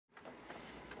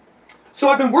So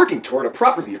I've been working toward a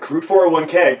properly accrued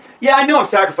 401k. Yeah, I know I'm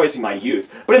sacrificing my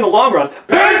youth, but in the long run,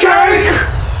 Pancake!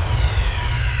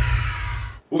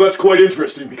 Well, that's quite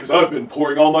interesting because I've been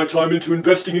pouring all my time into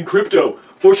investing in crypto.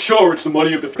 For sure, it's the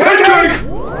money of the Pancake!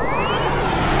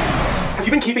 Have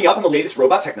you been keeping up on the latest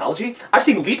robot technology? I've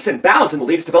seen leaps and bounds in the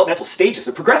latest developmental stages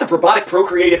of progressive robotic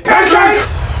procreative Pancake!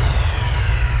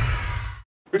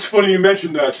 It's funny you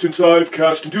mention that, since I've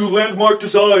cast new landmark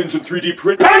designs in 3D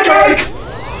print Pancake!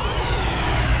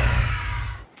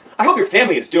 I hope your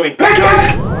family is doing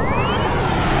Pancake!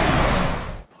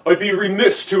 I'd be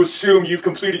remiss to assume you've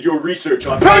completed your research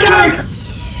on Pancake!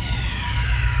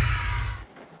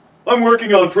 I'm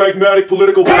working on pragmatic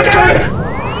political Pancake!